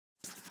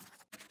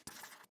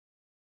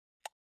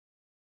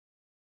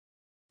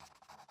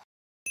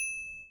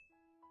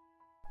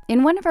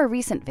In one of our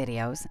recent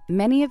videos,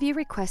 many of you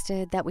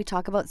requested that we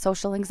talk about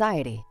social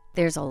anxiety.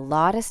 There's a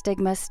lot of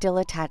stigma still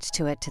attached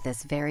to it to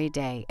this very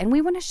day, and we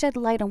want to shed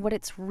light on what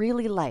it's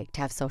really like to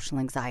have social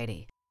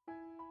anxiety.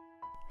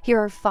 Here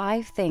are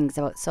 5 things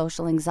about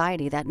social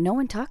anxiety that no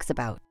one talks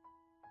about.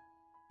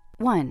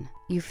 1.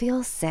 You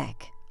feel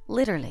sick,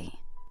 literally.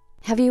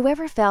 Have you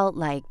ever felt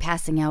like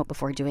passing out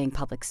before doing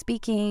public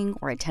speaking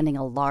or attending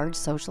a large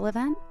social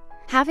event?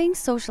 Having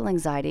social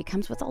anxiety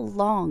comes with a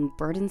long,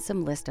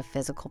 burdensome list of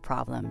physical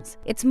problems.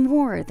 It's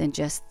more than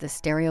just the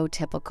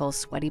stereotypical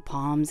sweaty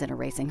palms and a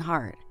racing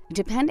heart.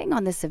 Depending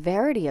on the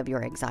severity of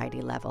your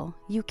anxiety level,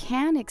 you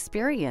can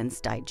experience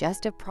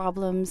digestive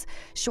problems,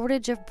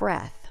 shortage of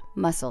breath,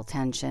 muscle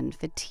tension,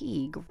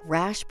 fatigue,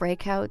 rash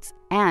breakouts,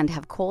 and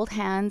have cold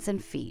hands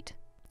and feet.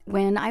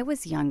 When I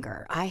was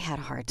younger, I had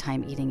a hard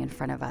time eating in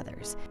front of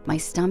others. My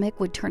stomach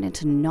would turn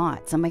into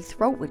knots and my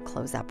throat would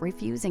close up,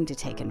 refusing to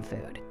take in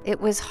food. It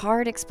was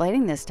hard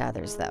explaining this to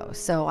others though,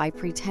 so I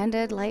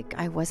pretended like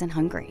I wasn't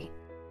hungry.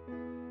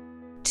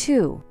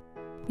 2.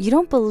 You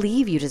don't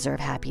believe you deserve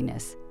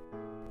happiness.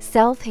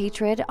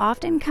 Self-hatred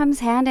often comes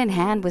hand in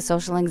hand with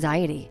social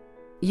anxiety.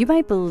 You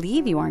might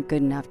believe you aren't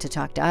good enough to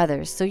talk to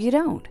others, so you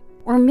don't.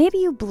 Or maybe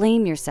you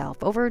blame yourself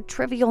over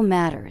trivial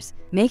matters,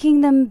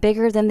 making them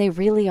bigger than they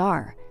really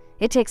are.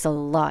 It takes a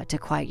lot to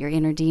quiet your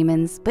inner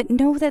demons, but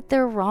know that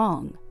they're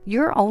wrong.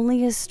 You're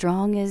only as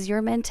strong as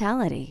your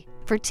mentality.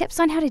 For tips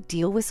on how to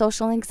deal with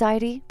social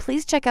anxiety,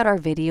 please check out our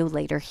video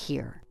later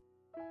here.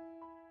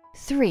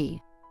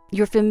 3.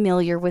 You're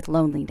familiar with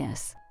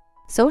loneliness.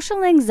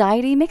 Social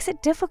anxiety makes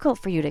it difficult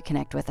for you to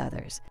connect with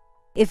others.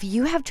 If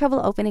you have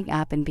trouble opening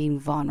up and being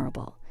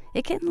vulnerable,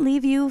 it can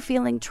leave you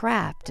feeling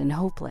trapped and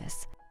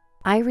hopeless.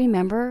 I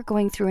remember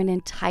going through an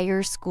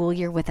entire school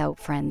year without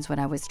friends when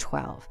I was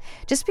 12,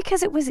 just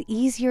because it was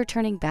easier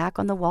turning back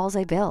on the walls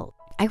I built.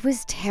 I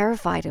was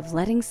terrified of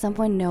letting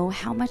someone know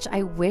how much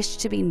I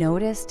wished to be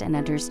noticed and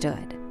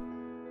understood.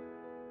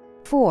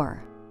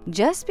 4.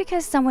 Just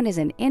because someone is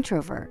an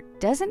introvert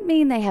doesn't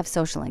mean they have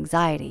social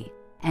anxiety.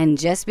 And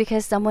just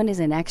because someone is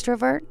an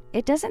extrovert,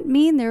 it doesn't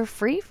mean they're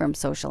free from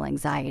social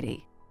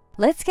anxiety.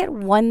 Let's get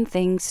one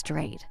thing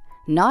straight.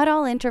 Not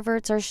all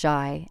introverts are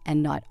shy,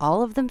 and not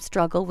all of them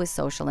struggle with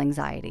social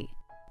anxiety.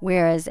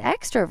 Whereas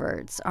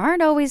extroverts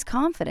aren't always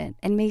confident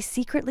and may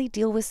secretly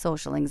deal with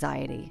social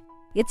anxiety.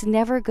 It's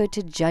never good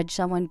to judge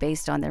someone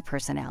based on their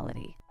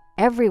personality.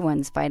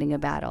 Everyone's fighting a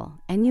battle,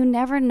 and you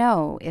never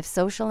know if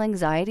social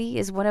anxiety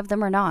is one of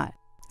them or not.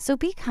 So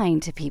be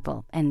kind to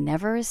people and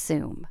never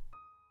assume.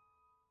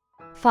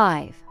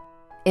 5.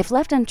 If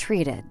left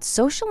untreated,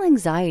 social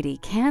anxiety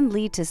can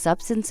lead to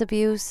substance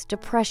abuse,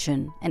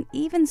 depression, and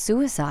even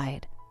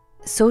suicide.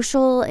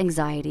 Social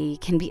anxiety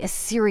can be a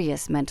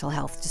serious mental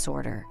health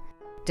disorder.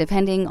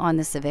 Depending on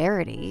the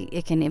severity,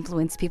 it can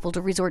influence people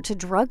to resort to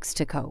drugs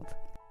to cope.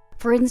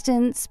 For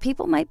instance,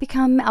 people might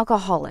become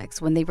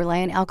alcoholics when they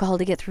rely on alcohol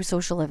to get through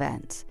social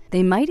events.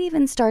 They might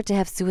even start to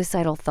have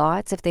suicidal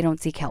thoughts if they don't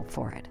seek help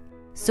for it.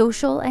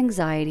 Social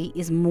anxiety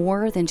is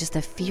more than just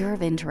a fear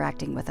of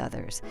interacting with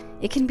others.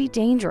 It can be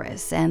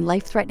dangerous and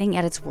life-threatening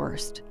at its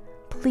worst.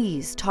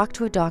 Please talk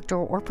to a doctor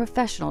or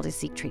professional to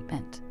seek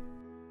treatment.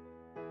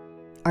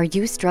 Are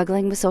you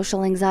struggling with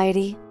social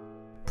anxiety?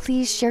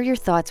 Please share your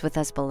thoughts with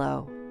us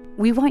below.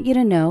 We want you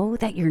to know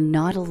that you're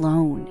not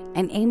alone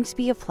and aim to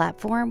be a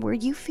platform where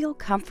you feel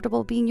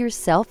comfortable being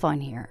yourself on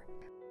here.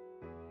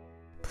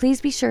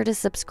 Please be sure to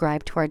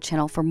subscribe to our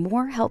channel for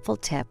more helpful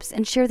tips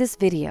and share this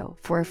video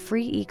for a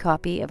free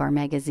e-copy of our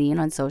magazine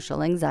on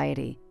social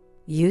anxiety.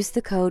 Use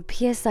the code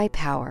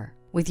PSIPOWER.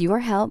 With your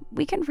help,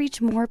 we can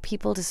reach more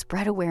people to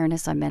spread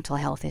awareness on mental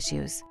health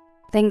issues.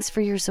 Thanks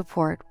for your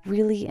support,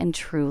 really and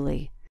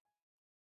truly.